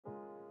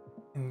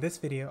In this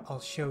video,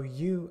 I'll show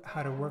you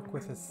how to work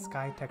with a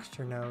sky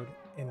texture node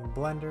in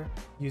Blender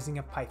using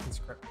a Python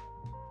script.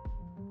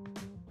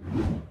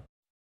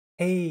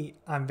 Hey,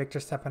 I'm Victor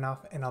Stepanov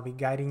and I'll be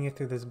guiding you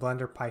through this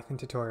Blender Python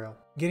tutorial.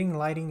 Getting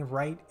lighting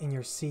right in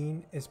your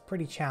scene is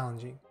pretty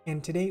challenging,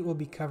 and today we'll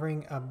be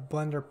covering a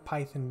Blender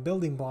Python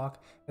building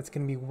block that's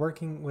going to be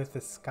working with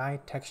the sky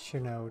texture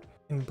node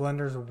in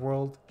Blender's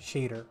world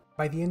shader.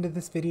 By the end of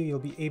this video, you'll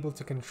be able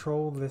to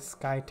control this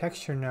sky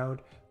texture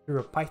node through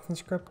a Python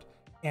script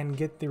and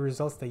get the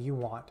results that you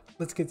want.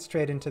 Let's get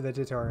straight into the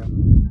tutorial.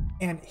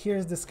 And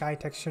here's the sky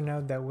texture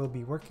node that we'll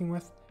be working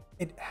with.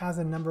 It has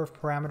a number of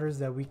parameters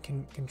that we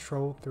can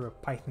control through a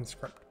Python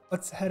script.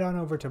 Let's head on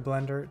over to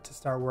Blender to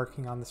start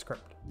working on the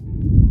script.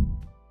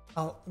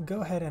 I'll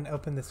go ahead and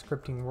open the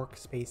scripting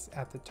workspace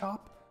at the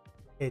top,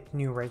 hit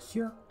new right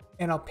here,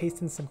 and I'll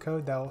paste in some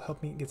code that will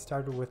help me get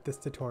started with this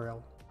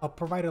tutorial. I'll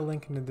provide a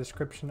link in the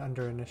description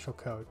under initial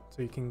code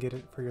so you can get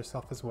it for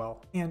yourself as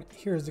well. And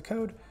here's the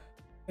code.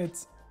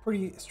 It's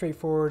pretty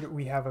straightforward.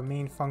 We have a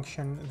main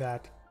function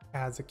that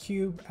adds a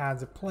cube,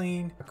 adds a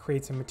plane,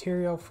 creates a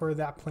material for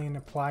that plane,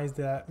 applies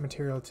that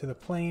material to the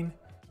plane,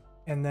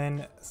 and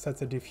then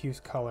sets a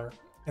diffuse color,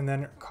 and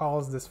then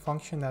calls this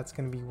function that's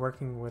going to be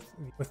working with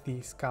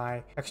the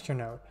sky texture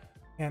node.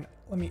 And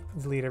let me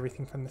delete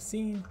everything from the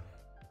scene,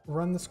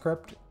 run the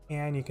script,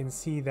 and you can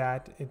see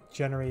that it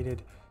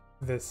generated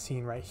this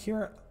scene right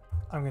here.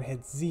 I'm going to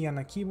hit Z on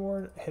the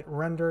keyboard, hit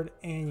rendered,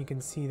 and you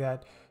can see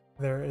that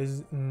there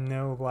is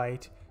no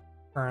light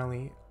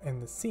currently in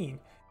the scene,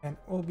 and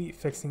we'll be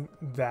fixing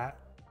that.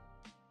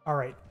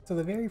 Alright, so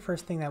the very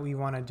first thing that we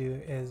want to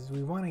do is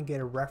we want to get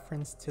a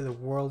reference to the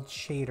world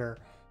shader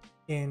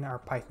in our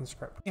Python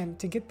script. And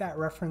to get that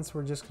reference,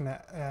 we're just going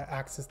to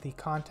access the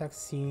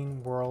context,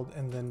 scene, world,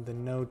 and then the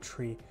node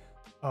tree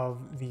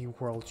of the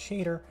world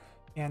shader,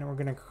 and we're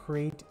going to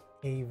create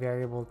a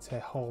variable to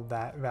hold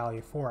that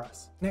value for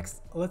us.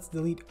 Next, let's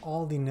delete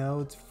all the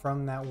nodes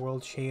from that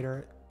world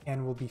shader,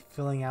 and we'll be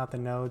filling out the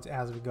nodes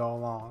as we go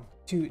along.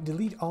 To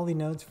delete all the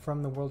nodes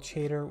from the world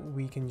shader,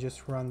 we can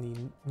just run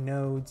the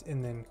nodes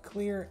and then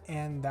clear,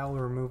 and that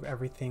will remove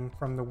everything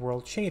from the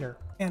world shader.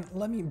 And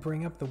let me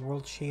bring up the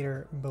world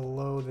shader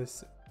below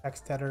this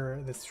text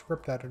editor, this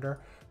script editor.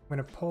 I'm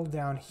going to pull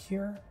down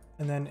here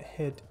and then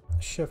hit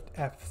Shift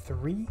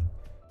F3,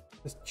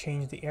 just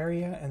change the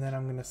area, and then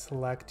I'm going to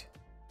select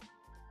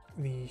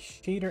the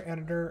shader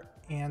editor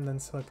and then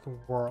select the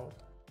world.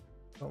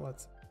 So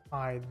let's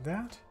hide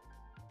that.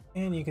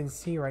 And you can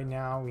see right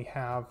now we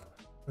have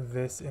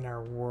this in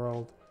our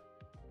world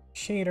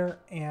shader,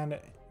 and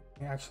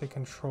you actually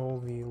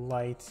control the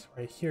lights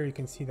right here. You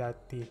can see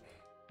that the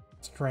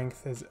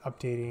strength is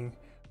updating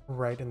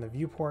right in the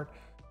viewport.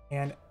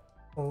 And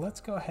let's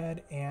go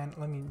ahead and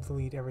let me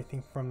delete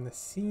everything from the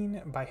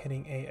scene by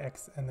hitting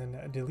AX and then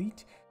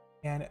delete.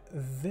 And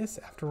this,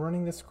 after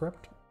running the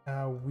script,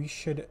 we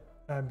should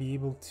be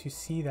able to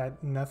see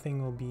that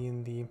nothing will be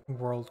in the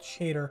world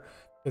shader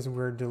because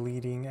we're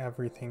deleting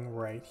everything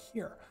right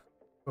here.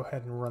 Go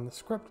ahead and run the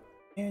script,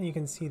 and you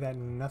can see that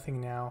nothing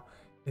now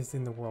is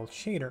in the world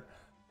shader.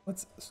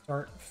 Let's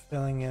start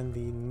filling in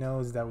the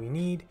nodes that we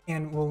need,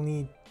 and we'll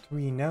need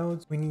 3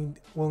 nodes.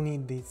 We'll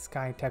need the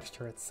sky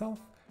texture itself,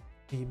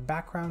 the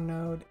background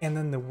node, and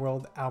then the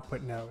world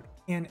output node.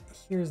 And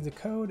here's the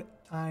code.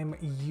 I'm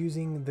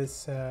using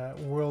this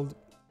world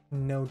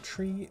node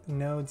tree,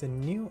 nodes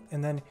and new,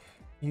 and then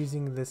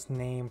using this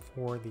name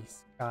for the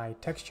sky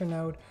texture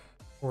node,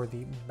 for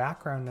the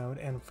background node,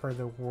 and for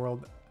the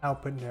world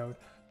output node.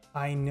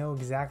 I know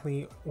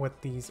exactly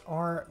what these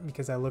are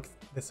because I looked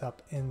this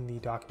up in the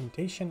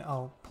documentation.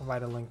 I'll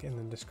provide a link in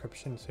the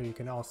description so you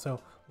can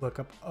also look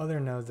up other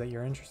nodes that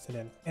you're interested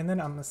in. And then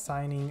I'm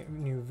assigning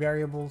new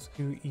variables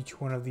to each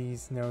one of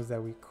these nodes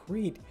that we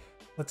create.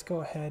 Let's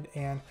go ahead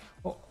and,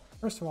 well,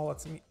 first of all,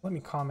 let me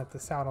comment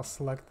this out. I'll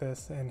select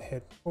this and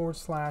hit /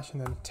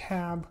 and then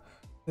tab.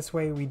 This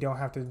way we don't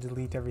have to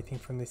delete everything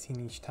from the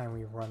scene each time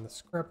we run the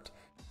script,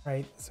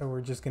 right? So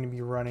we're just going to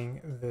be running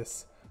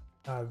this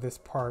this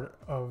part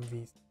of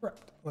the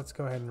script. Let's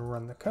go ahead and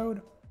run the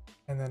code,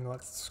 and then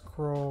let's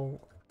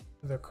scroll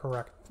to the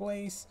correct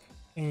place,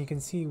 and you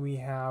can see we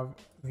have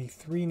the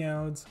 3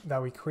 nodes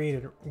that we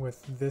created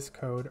with this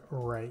code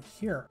right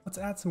here. Let's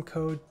add some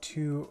code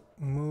to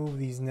move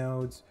these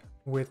nodes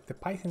with the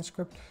Python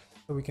script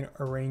so we can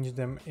arrange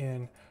them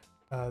in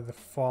the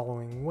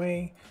following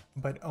way,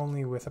 but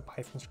only with a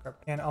Python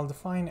script. And I'll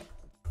define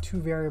 2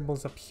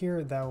 variables up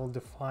here that will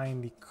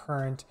define the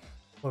current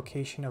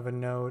location of a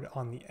node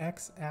on the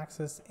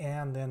x-axis,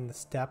 and then the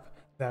step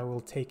that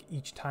will take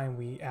each time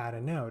we add a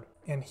node.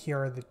 And here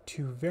are the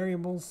 2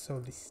 variables,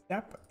 so the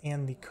step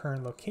and the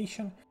current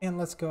location. And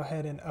let's go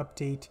ahead and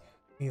update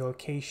the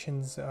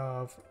locations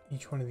of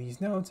each one of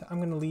these nodes. I'm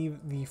going to leave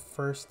the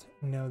first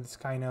node, the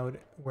sky node,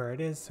 where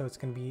it is, so it's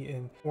going to be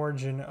in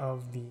origin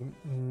of the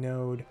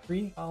node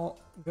 3. I'll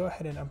go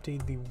ahead and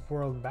update the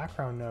world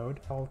background node.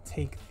 I'll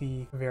take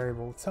the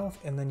variable itself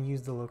and then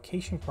use the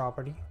location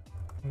property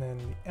and then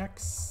the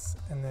X,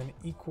 and then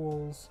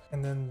equals,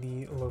 and then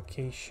the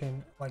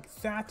location like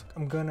that.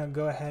 I'm gonna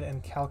go ahead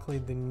and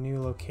calculate the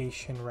new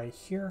location right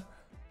here,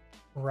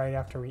 right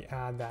after we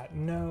add that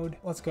node.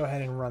 Let's go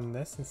ahead and run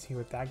this and see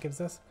what that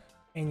gives us.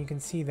 And you can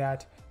see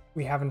that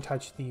we haven't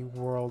touched the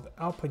world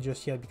output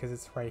just yet because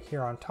it's right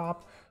here on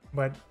top,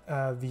 but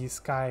the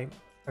sky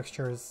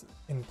texture is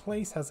in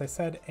place, as I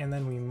said, and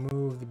then we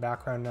move the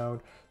background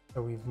node.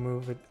 So we've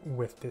moved it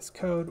with this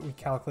code. We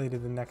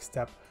calculated the next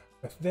step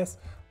with this.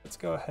 Let's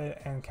go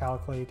ahead and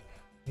calculate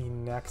the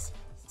next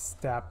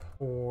step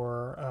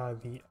for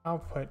the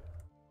output,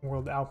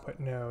 world output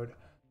node.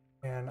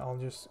 And I'll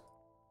just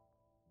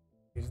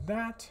use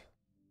that.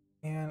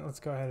 And let's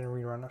go ahead and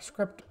rerun our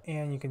script.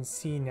 And you can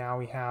see now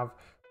we have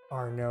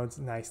our nodes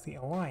nicely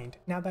aligned.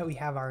 Now that we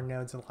have our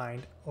nodes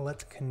aligned,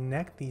 let's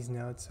connect these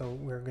nodes. So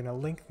we're going to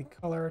link the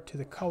color to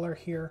the color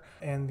here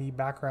and the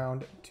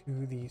background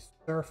to the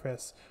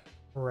surface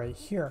right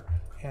here.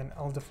 And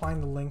I'll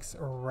define the links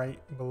right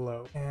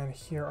below. And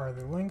here are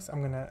the links. I'm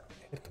going to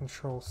hit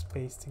Control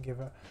Space to give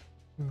a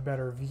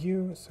better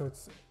view. So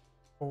it's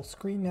full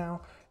screen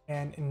now.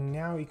 And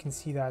now you can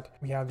see that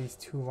we have these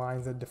two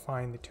lines that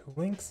define the two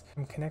links.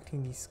 I'm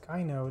connecting the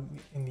sky node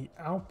in the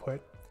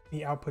output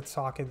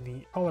socket,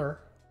 the color,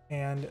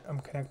 and I'm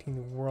connecting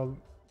the world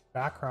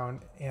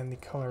background and the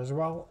color as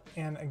well.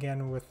 And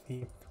again, with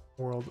the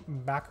world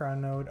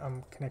background node,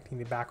 I'm connecting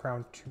the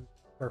background to the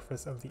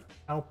surface of the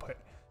output.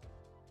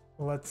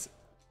 Let's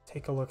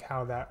take a look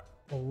how that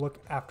will look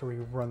after we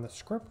run the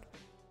script.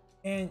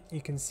 And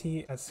you can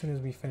see as soon as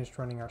we finished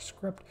running our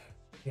script,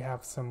 we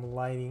have some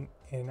lighting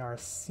in our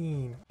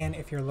scene. And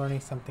if you're learning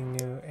something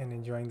new and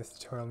enjoying this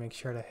tutorial, make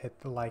sure to hit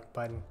the like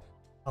button.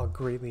 I'll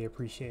greatly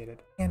appreciate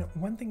it. And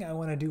one thing I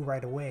want to do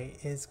right away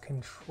is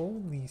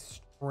control the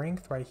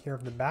strength right here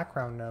of the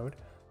background node,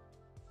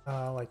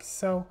 like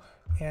so.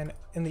 And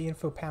in the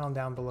info panel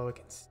down below, I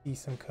can see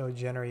some code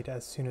generated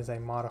as soon as I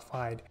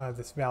modified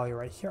this value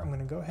right here. I'm going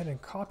to go ahead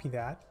and copy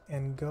that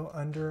and go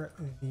under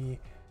the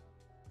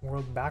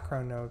world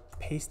background node,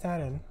 paste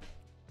that in,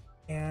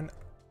 and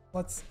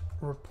let's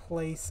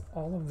replace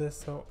all of this.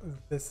 So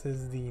this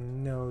is the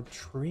node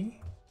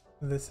tree,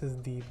 this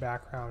is the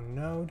background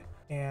node,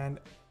 and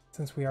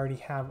since we already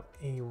have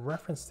a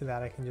reference to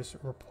that, I can just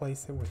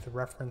replace it with a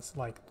reference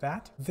like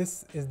that.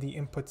 This is the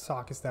input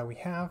sockets that we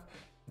have.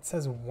 It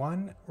says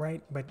 1,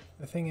 right? But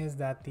the thing is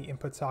that the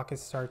input socket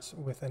starts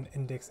with an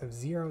index of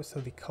 0, so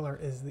the color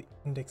is the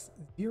index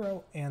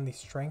 0 and the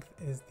strength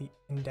is the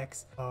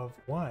index of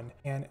 1.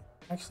 And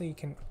actually you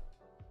can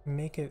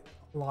make it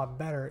a lot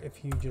better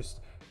if you just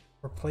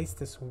replace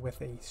this with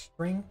a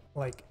string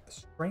like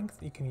strength.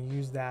 You can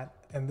use that,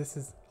 and this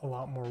is a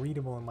lot more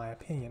readable in my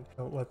opinion.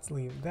 So let's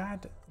leave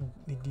that.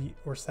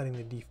 We're setting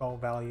the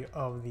default value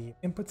of the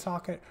input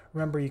socket.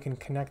 Remember, you can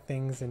connect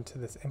things into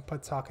this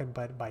input socket,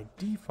 but by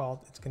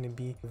default it's going to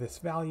be this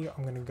value.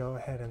 I'm going to go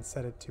ahead and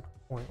set it to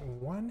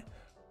 0.1,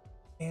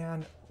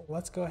 and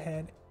let's go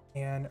ahead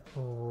and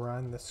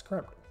run the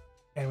script.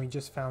 And we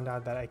just found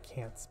out that I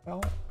can't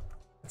spell.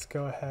 Let's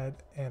go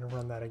ahead and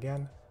run that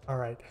again. All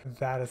right,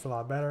 that is a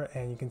lot better,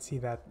 and you can see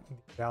that the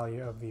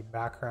value of the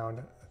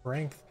background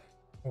strength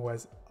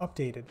was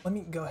updated. Let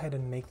me go ahead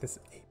and make this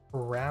a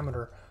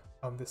parameter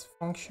of this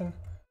function.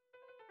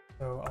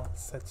 So I'll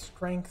set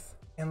strength,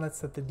 and let's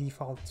set the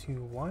default to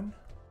 1,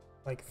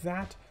 like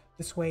that.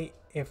 This way,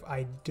 if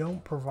I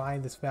don't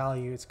provide this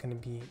value, it's going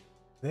to be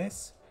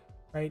this,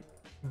 right?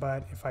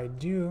 But if I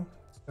do,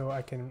 so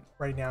I can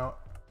right now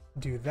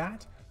do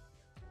that,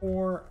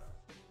 or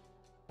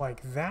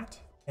like that,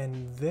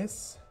 and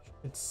this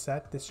should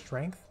set the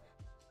strength.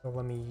 So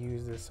let me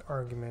use this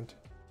argument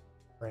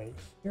right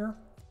here.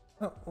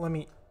 Oh, let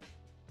me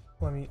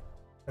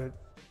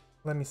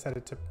set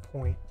it to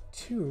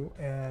 0.2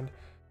 and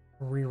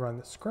rerun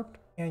the script.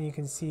 And you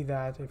can see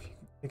that if you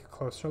take a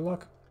closer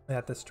look,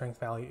 that the strength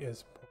value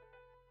is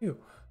 0.2.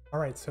 All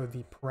right, so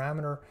the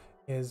parameter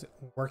is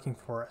working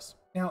for us.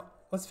 Now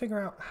let's figure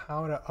out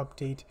how to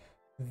update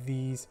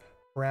these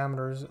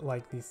parameters,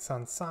 like the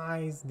sun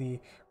size, the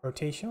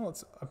rotation.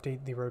 Let's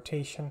update the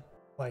rotation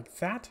like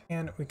that,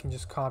 and we can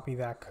just copy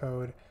that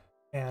code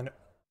and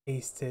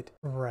paste it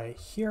right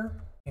here,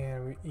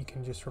 and you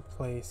can just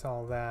replace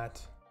all that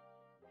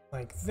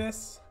like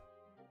this.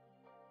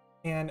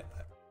 And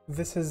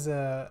this is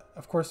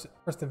of course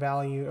the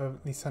value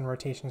of the sun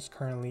rotation is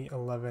currently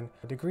 11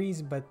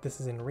 degrees, but this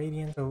is in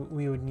radians, so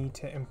we would need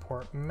to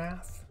import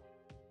math.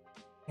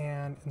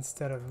 And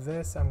instead of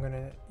this, I'm going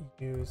to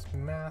use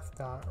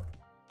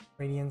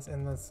math.radians,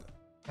 and let's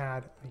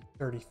add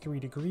 33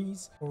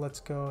 degrees.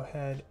 Let's go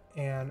ahead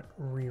and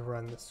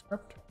rerun the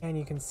script, and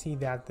you can see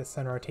that the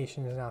sun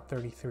rotation is now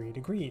 33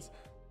 degrees.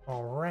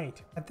 All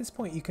right, at this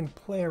point you can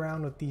play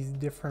around with these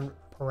different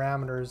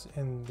parameters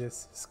in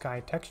this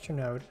sky texture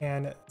node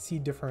and see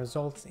different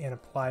results and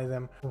apply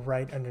them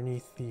right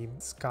underneath the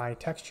sky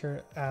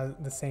texture as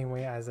the same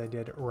way as I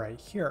did right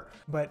here.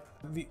 But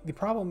the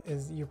problem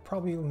is you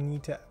probably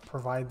need to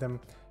provide them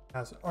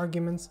as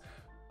arguments.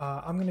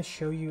 I'm going to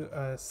show you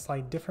a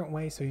slight different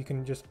way, so you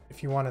can just,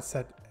 if you want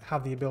to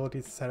have the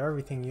ability to set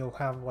everything, you'll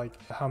have like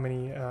how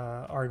many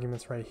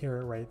arguments right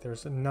here, right?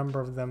 There's a number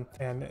of them,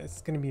 and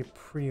it's going to be a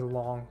pretty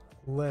long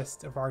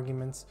list of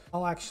arguments.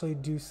 I'll actually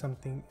do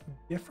something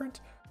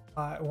different.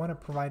 I want to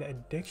provide a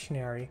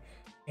dictionary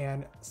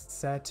and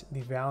set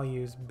the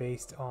values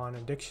based on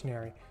a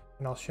dictionary,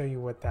 and I'll show you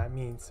what that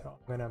means. So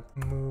I'm going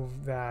to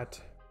move that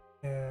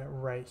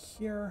right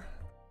here.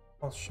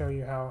 I'll show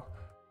you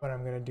what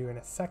I'm going to do in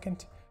a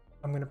second.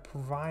 I'm going to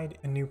provide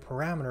a new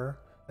parameter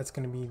that's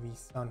going to be the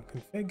sun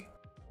config,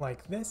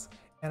 like this,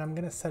 and I'm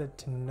going to set it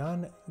to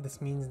none.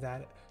 This means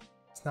that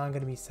it's not going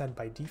to be set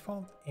by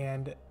default,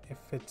 and if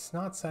it's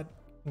not set,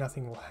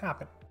 nothing will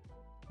happen.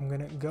 I'm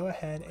going to go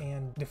ahead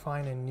and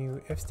define a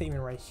new if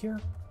statement right here,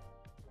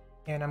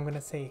 and I'm going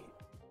to say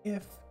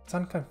if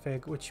sun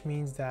config, which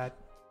means that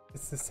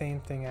it's the same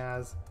thing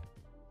as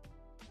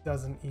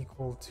doesn't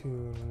equal to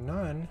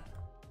none,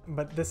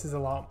 but this is a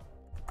lot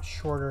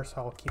shorter, so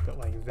I'll keep it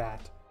like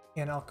that.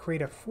 And I'll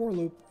create a for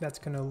loop that's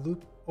going to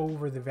loop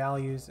over the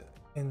values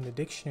in the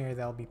dictionary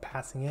that I'll be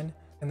passing in,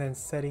 and then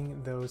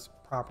setting those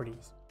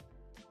properties.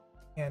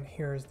 And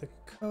here's the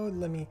code.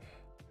 Let me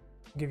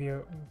give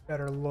you a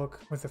better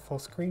look with the full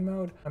screen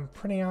mode. I'm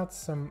printing out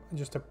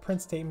just a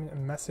print statement, a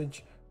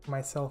message for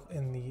myself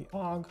in the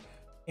log,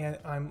 and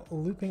I'm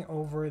looping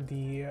over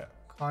the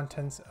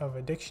contents of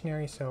a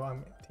dictionary. So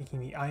I'm taking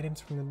the items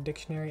from the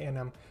dictionary and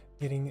I'm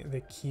getting the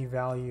key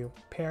value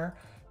pair.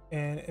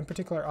 And in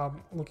particular,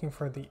 I'm looking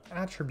for the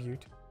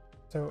attribute.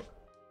 So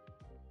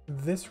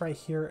this right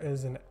here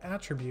is an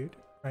attribute,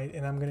 right?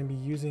 And I'm going to be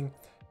using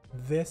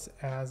this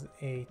as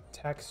a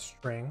text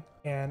string.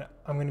 And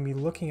I'm going to be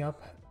looking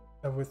up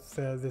with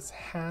this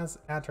has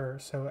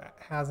attr, so it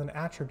has an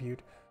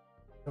attribute.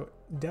 So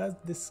does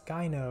this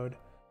sky node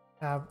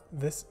have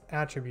this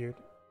attribute?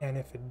 And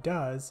if it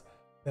does,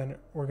 then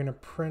we're going to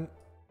print,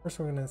 first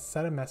we're going to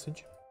set a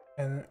message,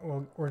 and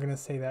we're going to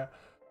say that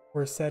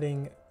we're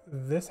setting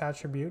this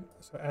attribute,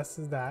 so s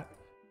is that,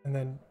 and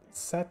then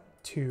set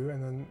to,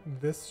 and then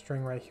this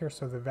string right here,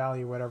 so the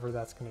value, whatever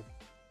that's going to be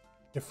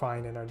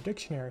defined in our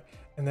dictionary,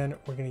 and then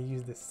we're going to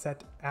use the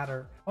set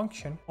attr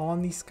function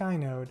on the sky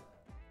node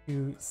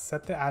to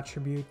set the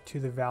attribute to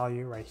the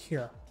value right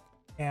here.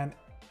 And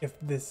if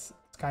this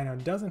sky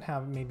node doesn't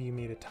have, maybe you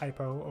made a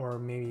typo, or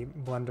maybe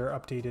Blender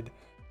updated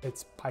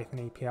its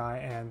Python API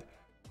and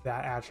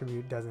that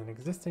attribute doesn't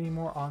exist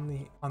anymore on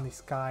the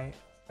sky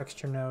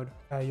texture node,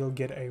 you'll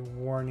get a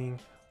warning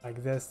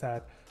like this,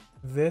 that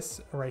this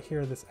right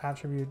here, this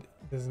attribute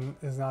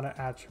is not an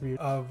attribute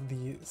of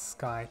the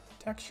sky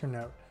texture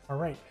node. All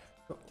right,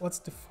 so let's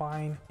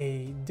define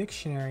a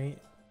dictionary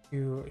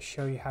to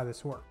show you how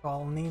this works. So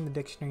I'll name the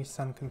dictionary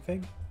sun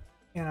config,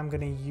 and I'm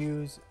going to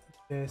use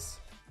this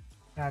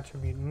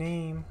attribute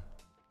name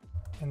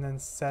and then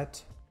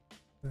set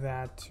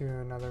that to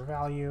another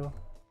value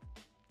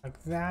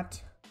like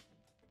that.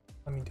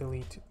 Let me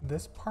delete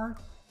this part.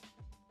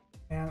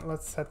 And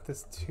let's set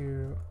this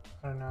to,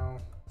 I don't know,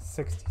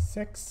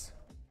 66.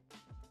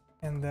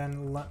 And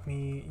then let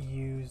me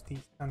use the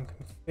sun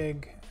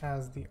config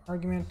as the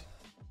argument,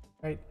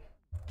 right?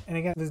 And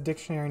again, this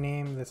dictionary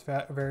name, this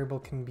variable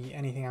can be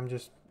anything. I'm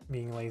just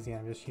being lazy.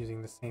 I'm just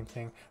using the same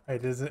thing,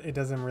 right? It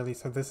doesn't really,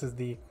 so this is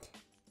the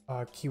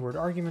keyword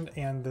argument,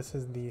 and this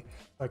is the,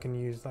 so I can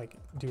use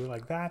do it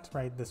like that,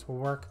 right? This will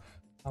work.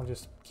 I'll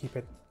just keep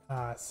it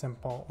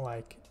simple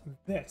like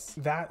this.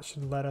 That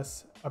should let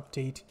us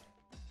update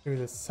through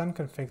this sun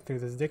config through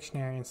this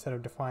dictionary. Instead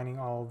of defining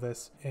all of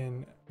this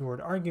in keyword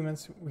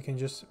arguments, we can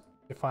just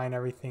define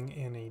everything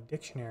in a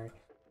dictionary.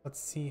 Let's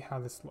see how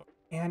this looks.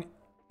 And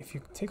if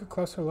you take a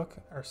closer look,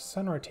 our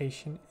sun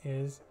rotation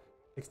is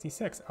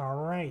 66. All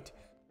right,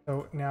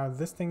 so now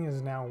this thing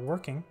is now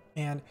working,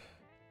 and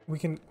we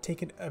can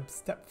take it a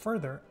step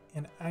further,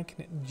 and I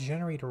can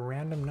generate a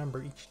random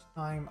number each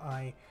time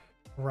I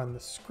run the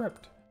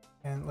script.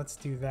 And let's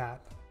do that.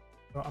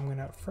 So I'm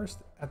gonna first,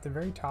 at the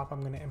very top,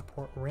 I'm gonna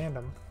import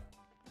random,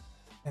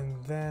 and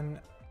then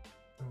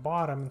at the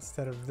bottom,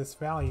 instead of this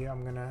value,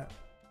 I'm gonna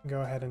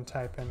go ahead and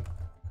type in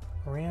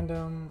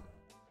random,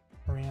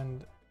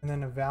 and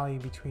then a value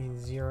between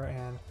 0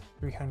 and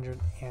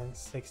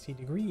 360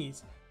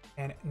 degrees.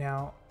 And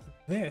now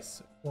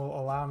this will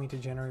allow me to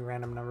generate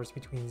random numbers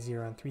between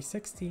 0 and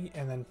 360,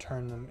 and then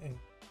turn them in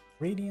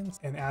radians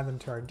and add them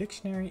to our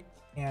dictionary.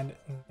 And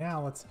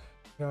now let's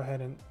go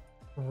ahead and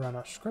run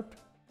our script.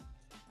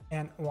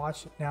 And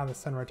watch, now the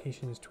sun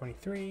rotation is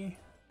 23.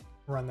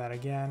 Run that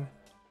again.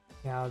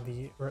 Now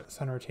the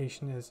sun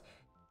rotation is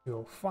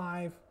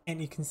 205.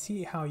 And you can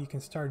see how you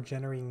can start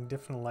generating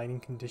different lighting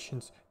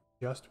conditions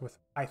just with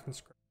Python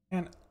script.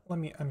 And let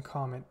me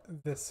uncomment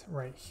this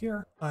right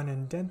here.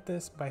 Unindent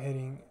this by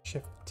hitting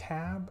Shift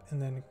Tab and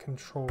then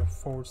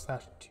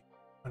Control/2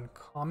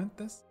 uncomment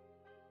this.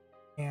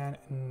 And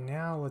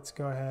now let's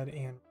go ahead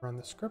and run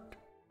the script.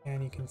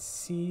 And you can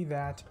see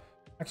that,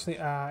 actually,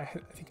 I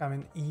think I'm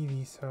in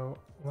Eevee, so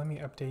let me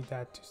update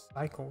that to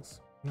cycles,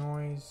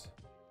 noise.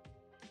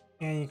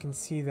 And you can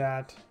see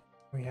that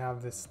we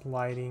have this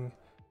lighting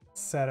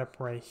setup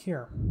right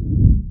here.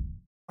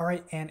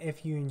 Alright, and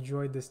if you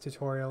enjoyed this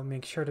tutorial,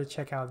 make sure to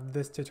check out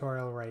this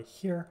tutorial right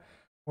here,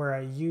 where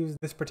I use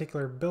this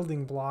particular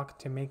building block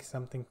to make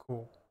something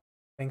cool.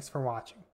 Thanks for watching.